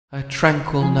A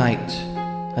tranquil night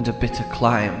and a bitter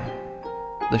climb.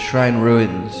 The shrine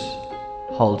ruins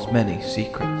holds many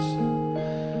secrets.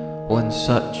 One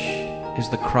such is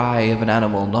the cry of an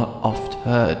animal not oft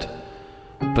heard,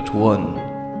 but one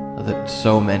that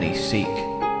so many seek.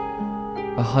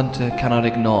 A hunter cannot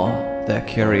ignore their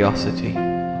curiosity.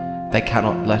 They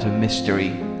cannot let a mystery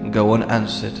go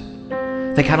unanswered.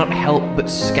 They cannot help but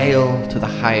scale to the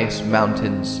highest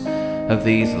mountains of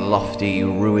these lofty,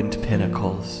 ruined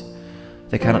pinnacles.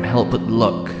 They cannot help but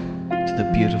look to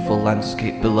the beautiful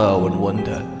landscape below and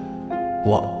wonder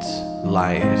what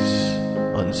lies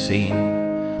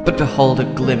unseen. But to hold a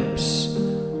glimpse,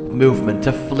 movement,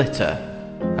 a flitter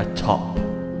atop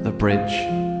the bridge.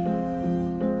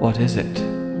 What is it?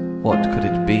 What could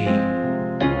it be?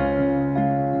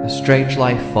 A strange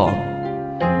life form,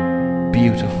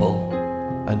 beautiful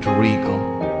and regal,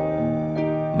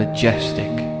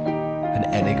 majestic and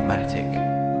enigmatic.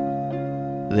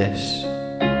 This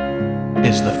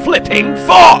is the Flipping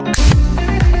Fox!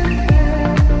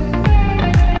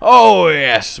 Oh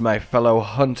yes, my fellow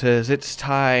hunters, it's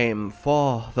time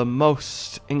for the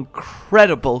most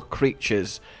incredible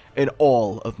creatures in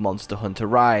all of Monster Hunter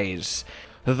Rise.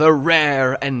 The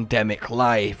Rare Endemic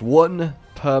Life, one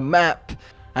per map,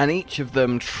 and each of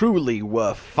them truly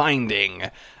worth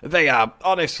finding. They are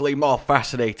honestly more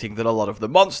fascinating than a lot of the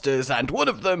monsters, and one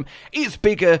of them is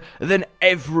bigger than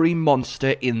every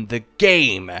monster in the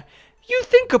game. You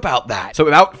think about that. So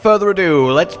without further ado,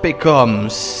 let's become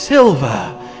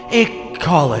Silver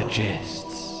Ecologists.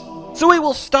 So we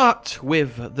will start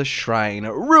with the Shrine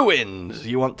Ruins.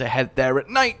 You want to head there at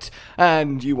night,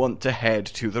 and you want to head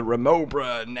to the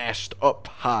Remobra nest up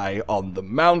high on the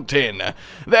mountain.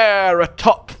 There,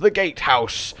 atop the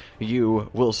gatehouse, you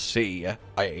will see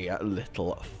a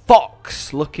little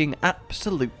fox looking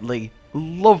absolutely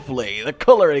lovely. The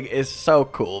colouring is so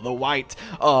cool. The white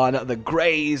on the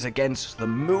greys against the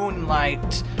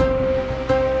moonlight.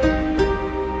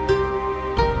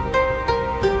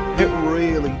 It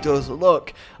really does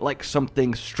look like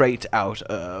something straight out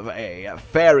of a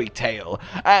fairy tale.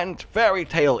 And fairy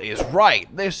tale is right.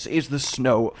 This is the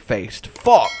snow-faced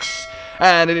fox.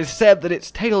 And it is said that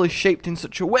its tail is shaped in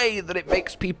such a way that it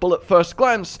makes people at first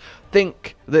glance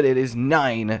think that it is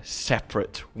 9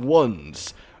 separate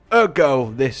ones.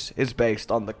 Ergo, this is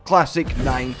based on the classic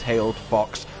nine-tailed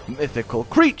fox mythical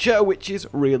creature, which is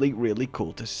really, really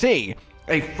cool to see.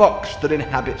 A fox that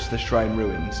inhabits the Shrine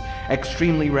Ruins.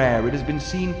 Extremely rare, it has been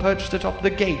seen perched atop the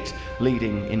gate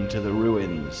leading into the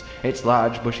ruins. Its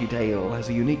large bushy tail has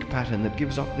a unique pattern that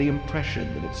gives off the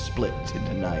impression that it's split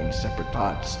into 9 separate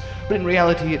parts. But in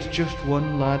reality, it's just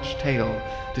one large tail.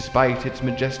 Despite its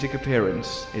majestic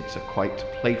appearance, it's a quite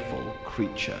playful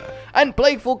creature. And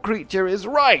playful creature is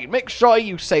right. Make sure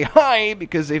you say hi,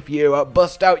 because if you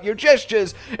bust out your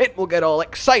gestures, it will get all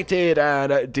excited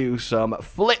and do some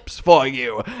flips for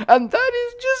you. And that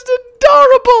is just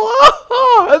adorable.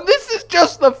 And this is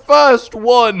just the first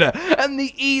one, and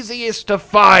the easiest to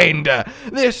find.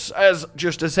 This has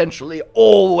just essentially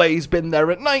always been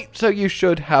there at night, so you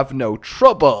should have no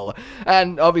trouble.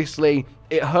 And obviously,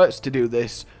 it hurts to do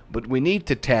this, but we need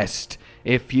to test.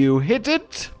 If you hit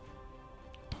it,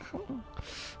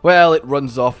 well, it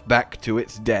runs off back to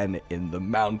its den in the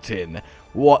mountain.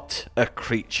 What a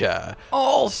creature.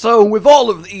 Also, with all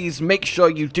of these, make sure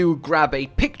you do grab a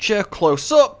picture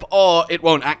close up, or it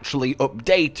won't actually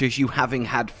update as you having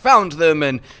had found them,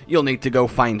 and you'll need to go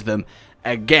find them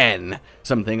again.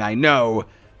 Something I know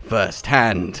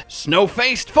firsthand.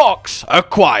 Snow-faced fox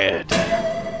acquired.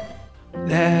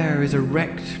 There is a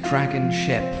wrecked dragon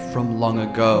ship from long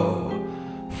ago,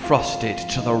 frosted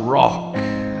to the rock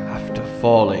after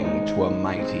falling to a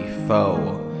mighty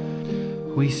foe.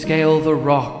 We scale the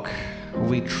rock,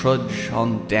 we trudge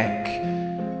on deck,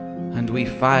 and we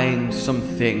find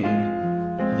something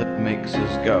that makes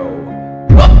us go,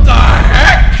 what the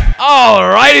heck?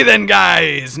 Alrighty then,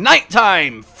 guys,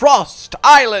 nighttime, Frost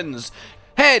Islands.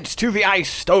 Head to the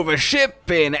iced-over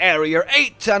ship in Area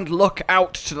 8 and look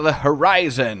out to the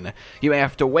horizon. You may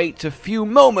have to wait a few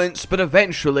moments, but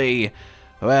eventually,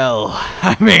 well,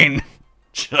 I mean,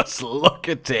 just look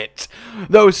at it.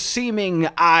 Those seeming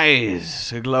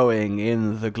eyes glowing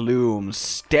in the gloom,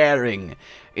 staring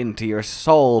into your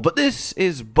soul. But this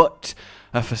is but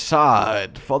a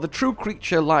facade, for the true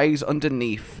creature lies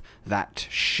underneath that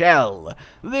shell.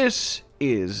 This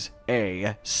is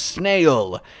a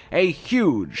snail. A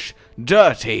huge,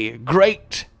 dirty,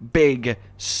 great big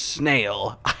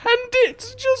snail. And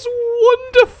it's just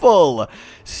wonderful.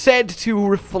 Said to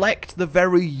reflect the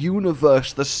very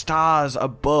universe, the stars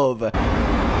above.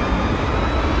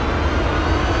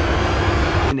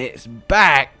 its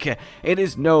back. It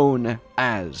is known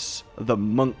as the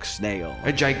monk snail,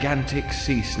 a gigantic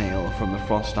sea snail from the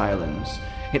Frost Islands.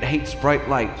 It hates bright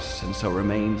lights and so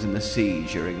remains in the sea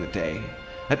during the day.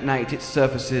 At night it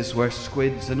surfaces where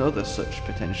squids and other such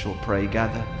potential prey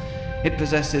gather. It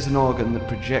possesses an organ that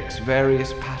projects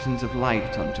various patterns of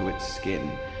light onto its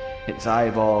skin. Its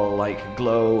eyeball-like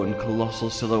glow and colossal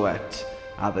silhouette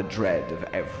are the dread of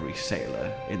every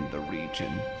sailor in the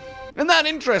region. And that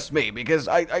interests me, because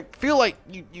I feel like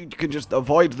you can just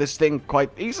avoid this thing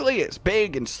quite easily. It's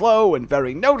big and slow and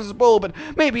very noticeable, but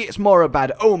maybe it's more a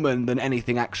bad omen than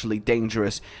anything actually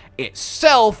dangerous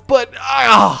itself. But,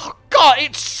 oh god,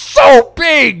 it's so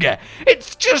big!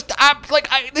 It's just,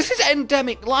 this is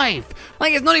endemic life.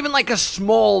 Like, it's not even like a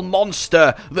small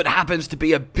monster that happens to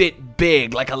be a bit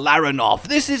big, like a Laranoff.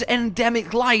 This is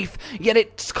endemic life, yet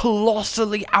it's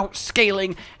colossally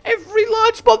outscaling every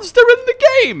large monster in the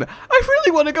game. I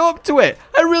really want to go up to it.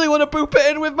 I really want to boop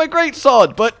it in with my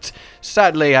greatsword, but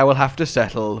sadly I will have to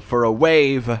settle for a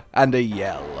wave and a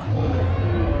yell.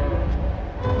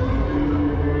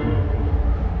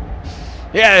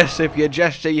 Yes, if you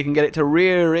gesture, you can get it to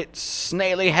rear its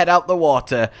snaily head out the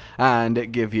water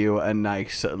and give you a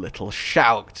nice little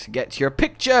shout. Get your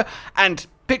picture, and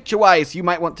picture-wise, you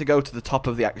might want to go to the top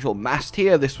of the actual mast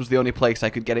here. This was the only place I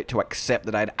could get it to accept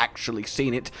that I'd actually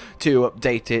seen it to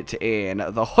update it in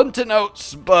the Hunter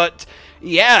Notes, but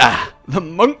yeah, the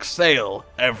monk snail,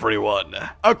 everyone.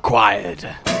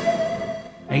 Acquired.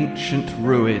 Ancient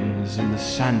ruins in the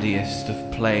sandiest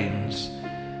of plains.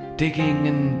 Digging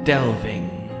and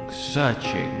delving,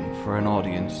 searching for an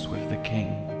audience with the king.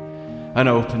 An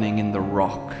opening in the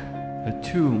rock, a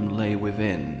tomb lay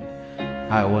within.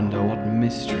 I wonder what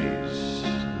mysteries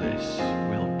this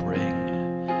will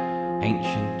bring.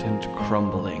 Ancient and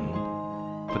crumbling,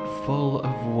 but full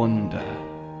of wonder.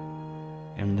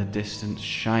 In the distance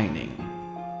shining,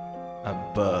 a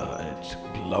bird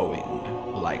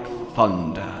glowing like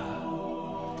thunder.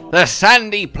 The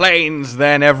sandy plains,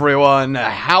 then, everyone,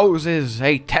 houses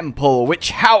a temple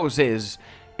which houses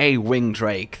a winged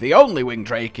drake. The only winged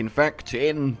drake, in fact,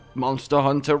 in Monster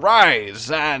Hunter Rise.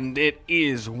 And it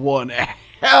is one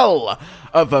hell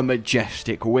of a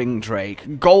majestic winged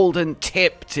drake. Golden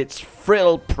tipped, its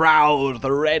frill proud,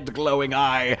 the red glowing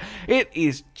eye. It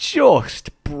is just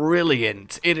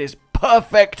brilliant. It is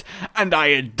perfect, and I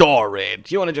adore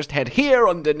it. You want to just head here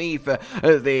underneath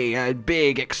the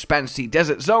big, expansive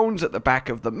desert zones at the back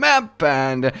of the map,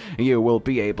 and you will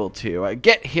be able to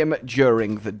get him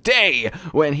during the day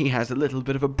when he has a little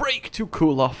bit of a break to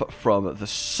cool off from the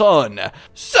sun.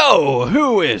 So,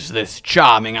 who is this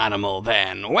charming animal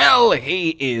then? Well,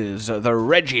 he is the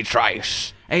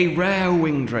Regitrice. A rare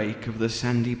winged drake of the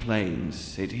sandy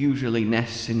plains. It usually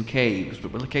nests in caves,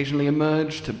 but will occasionally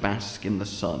emerge to bask in the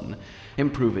sun,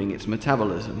 improving its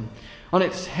metabolism. On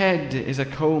its head is a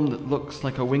comb that looks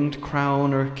like a winged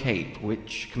crown or a cape,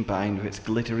 which, combined with its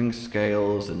glittering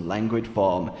scales and languid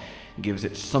form, gives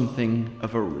it something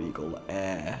of a regal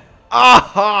air.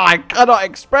 Ah, I cannot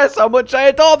express how much I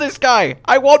adore this guy.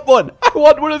 I want one. I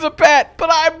want one as a pet, but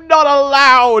I'm not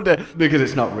allowed because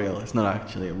it's not real. It's not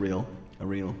actually a real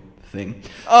thing.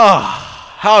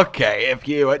 Okay, if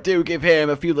you do give him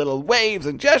a few little waves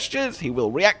and gestures, he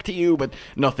will react to you, but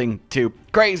nothing too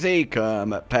crazy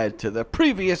compared to the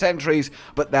previous entries,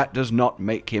 but that does not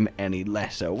make him any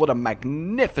lesser. What a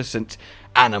magnificent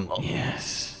animal.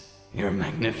 Yes, you're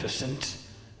magnificent,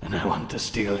 and I want to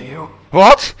steal you.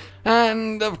 What?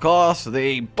 And, of course,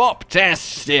 the bop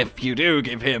test. If you do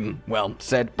give him, well,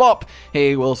 said bop,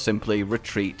 he will simply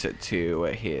retreat to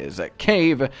his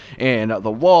cave in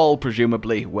the wall,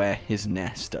 presumably where his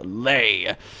nest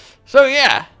lay. So,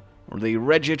 yeah, the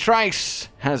Regitrice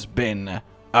has been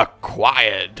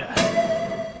acquired.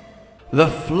 The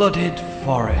flooded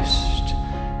forest,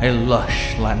 a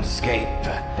lush landscape.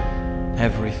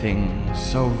 Everything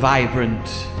so vibrant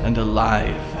and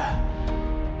alive.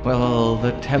 Well,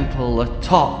 the temple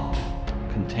atop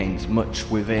contains much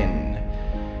within.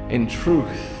 In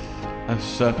truth, a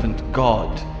serpent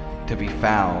god to be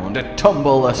found, a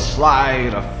tumble, a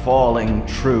slide, a falling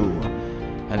true,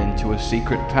 and into a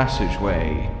secret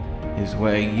passageway is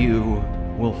where you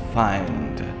will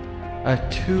find a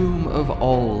tomb of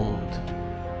old,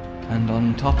 and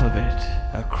on top of it,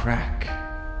 a crack.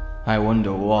 I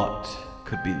wonder what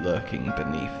could be lurking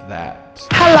beneath that.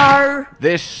 Hello!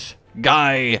 This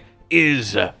guy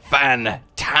is fantastic.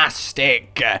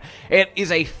 fantastic. It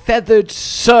is a feathered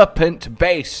serpent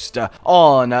based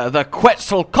on the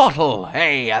Quetzalcobra,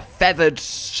 a feathered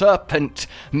serpent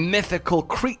mythical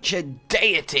creature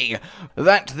deity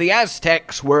that the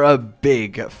Aztecs were a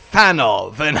big fan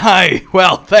of, and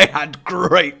they had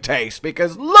great taste,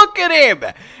 because look at him!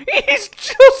 He's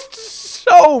just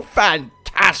so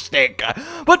fantastic!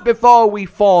 But before we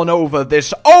fawn over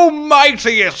this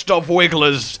almightiest of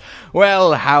wigglers,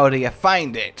 well, how do you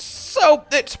find it? So,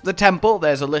 it's the temple.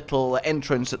 There's a little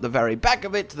entrance at the very back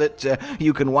of it that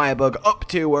you can wirebug up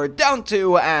to or down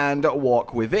to and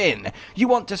walk within. You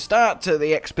want to start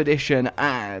the expedition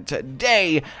at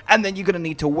day, and then you're going to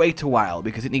need to wait a while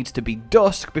because it needs to be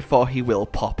dusk before he will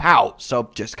pop out. So,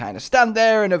 just kind of stand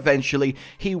there and eventually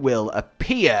he will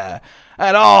appear.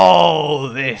 And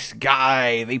oh, this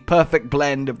guy, the perfect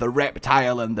blend of the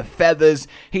reptile and the feathers,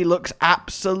 he looks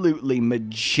absolutely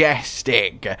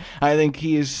majestic. I think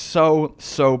he is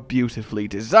so beautifully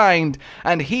designed,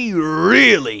 and he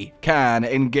really can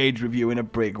engage with you in a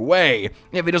big way.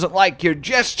 If he doesn't like your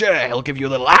gesture, he'll give you a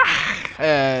little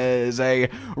as a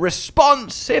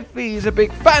response. If he's a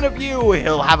big fan of you,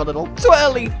 he'll have a little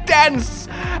twirly dance.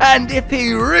 And if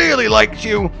he really likes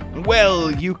you,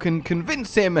 well, you can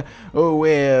convince him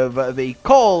with the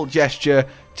call gesture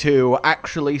to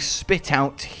actually spit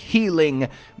out healing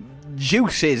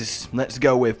juices.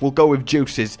 We'll go with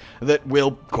juices that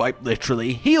will quite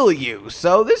literally heal you.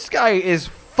 So this guy is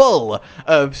full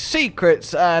of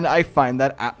secrets, and I find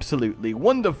that absolutely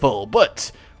wonderful.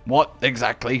 But what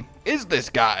exactly is this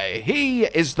guy? He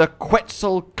is the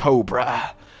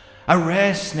Quetzalcobra, a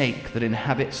rare snake that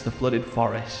inhabits the flooded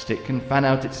forest. It can fan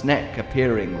out its neck,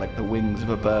 appearing like the wings of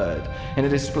a bird, in a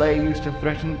display used to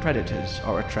threaten predators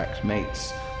or attract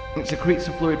mates. It secretes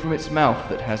a fluid from its mouth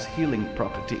that has healing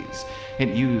properties. It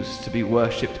used to be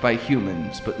worshipped by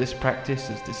humans, but this practice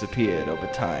has disappeared over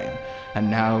time, and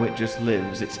now it just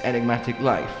lives its enigmatic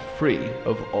life free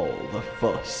of all the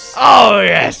fuss. Oh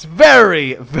yes,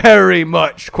 very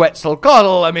much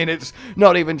Quetzalcoatl. I mean, it's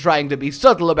not even trying to be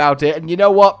subtle about it, and you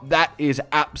know what? That is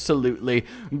absolutely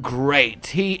great.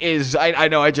 He is, I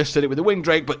know I just said it with the wing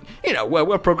drake, but, you know,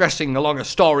 we're progressing along a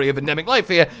story of endemic life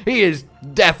here. He is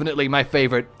definitely my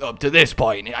favorite up to this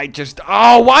point.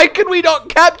 Why can we not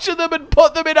capture them and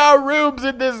put them in our rooms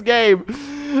in this game?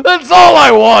 That's all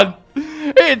I want.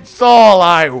 It's all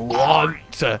I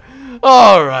want.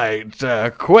 Alright,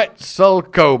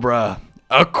 Quetzalcobra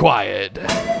acquired.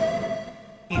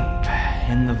 Deep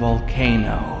in the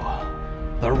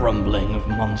volcano, the rumbling of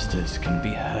monsters can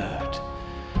be heard.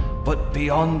 But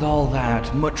beyond all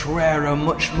that, much rarer,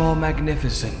 much more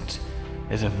magnificent,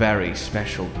 is a very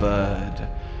special bird.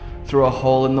 Through a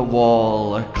hole in the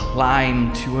wall, a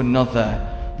climb to another,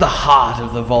 the heart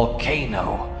of the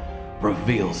volcano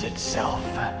reveals itself.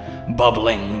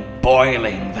 Bubbling,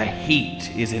 boiling, the heat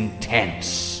is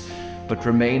intense. But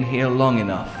remain here long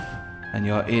enough, and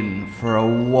you're in for a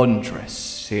wondrous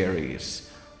series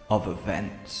of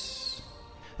events.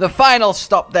 The final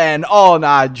stop then on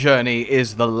our journey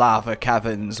is the lava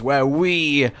caverns, where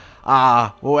we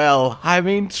are,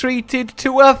 treated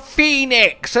to a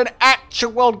phoenix, an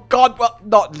actual god, well,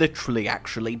 not literally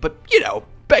actually, but, you know,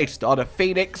 based on a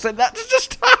phoenix, and that's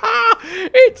just,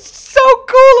 it's so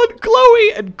cool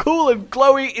and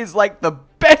glowy is like the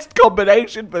best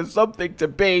combination for something to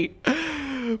be.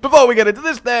 Before we get into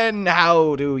this then,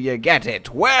 how do you get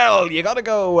it? Well, you gotta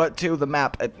go to the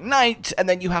map at night, and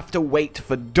then you have to wait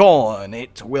for dawn.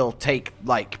 It will take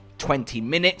like 20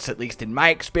 minutes, at least in my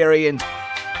experience.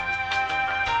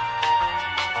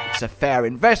 A fair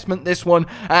investment, this one,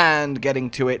 and getting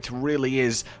to it really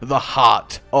is the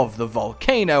heart of the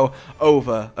volcano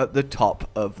over at the top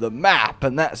of the map,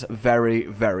 and that's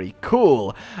very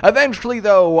cool. Eventually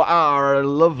though, our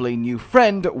lovely new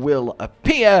friend will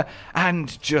appear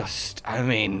and just,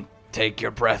 take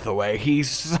your breath away. He's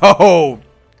so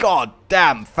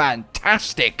goddamn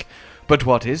fantastic. But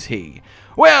what is he?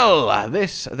 Well,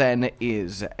 this then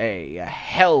is a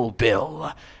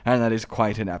Hellbill, and that is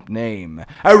quite an apt name.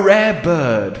 A rare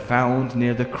bird found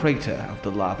near the crater of the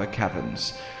lava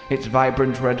caverns. Its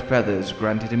vibrant red feathers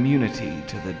granted immunity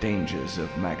to the dangers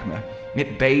of magma.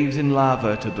 It bathes in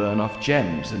lava to burn off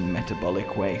gems and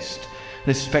metabolic waste.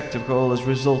 This spectacle has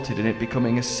resulted in it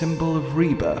becoming a symbol of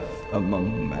rebirth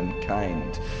among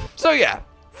mankind. So yeah,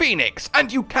 Phoenix,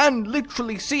 and you can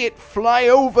literally see it fly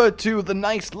over to the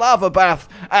nice lava bath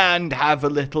and have a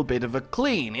little bit of a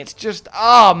clean. It's just,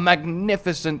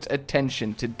 magnificent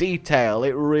attention to detail.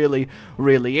 It really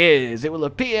is. It will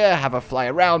appear, have a fly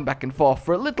around back and forth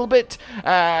for a little bit,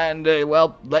 and,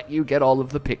 let you get all of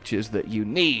the pictures that you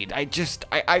need. What a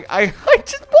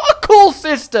cool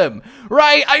system,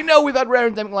 right? I know we've had Rare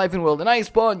Endemic Life in World and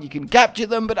Iceborne, you can capture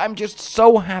them, but I'm just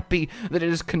so happy that it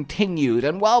has continued.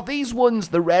 And while these ones,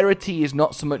 the rarity is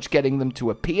not so much getting them to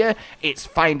appear, it's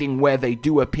finding where they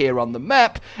do appear on the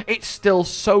map, it's still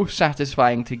so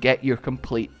satisfying to get your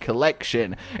complete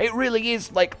collection. It really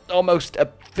is like almost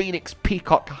a Phoenix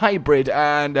Peacock hybrid,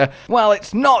 and while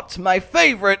it's not my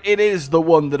favorite, it is the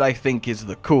one that I think is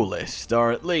the coolest,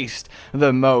 or at least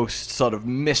the most sort of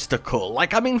mystical.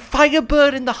 Like, I mean,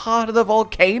 Firebird in the heart of the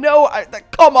volcano?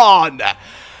 Come on!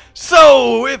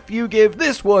 So, if you give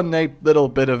this one a little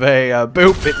bit of a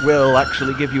boop, it will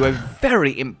actually give you a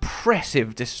very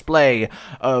impressive display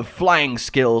of flying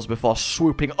skills before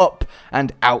swooping up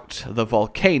and out the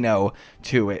volcano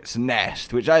to its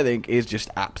nest, which I think is just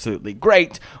absolutely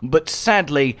great, but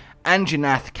sadly,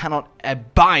 Anjanath cannot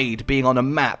abide being on a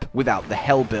map without the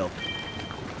Hellbill.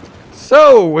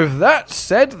 So, with that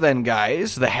said then,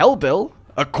 guys, the Hellbill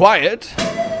acquired,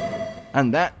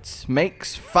 and that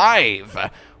makes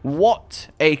 5. What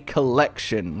a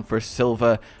collection for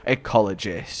Silver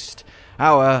Ecologist.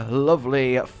 Our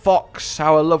lovely fox,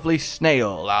 our lovely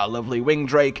snail, our lovely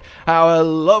wingdrake, our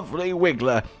lovely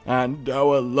wiggler, and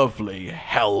our lovely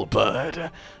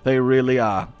hellbird. They really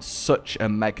are such a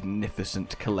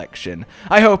magnificent collection.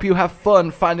 I hope you have fun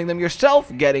finding them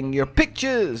yourself, getting your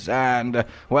pictures, and,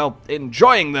 well,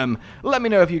 enjoying them. Let me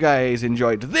know if you guys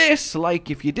enjoyed this.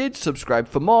 Like if you did, subscribe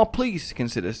for more. Please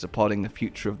consider supporting the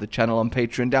future of the channel on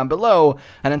Patreon down below.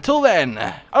 And until then,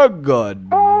 a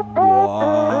goodbye.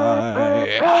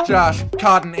 Josh,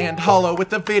 Cotton, and Hollow with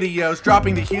the videos,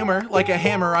 dropping the humor like a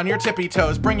hammer on your tippy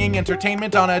toes, bringing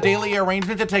entertainment on a daily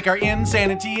arrangement to take our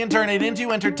insanity and turn it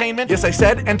into entertainment. Yes, I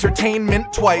said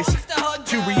entertainment twice,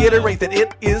 to reiterate that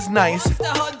it is nice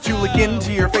to look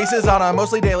into your faces on a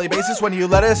mostly daily basis when you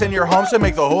let us in your homes to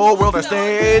make the whole world a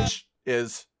stage.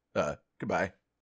 Goodbye.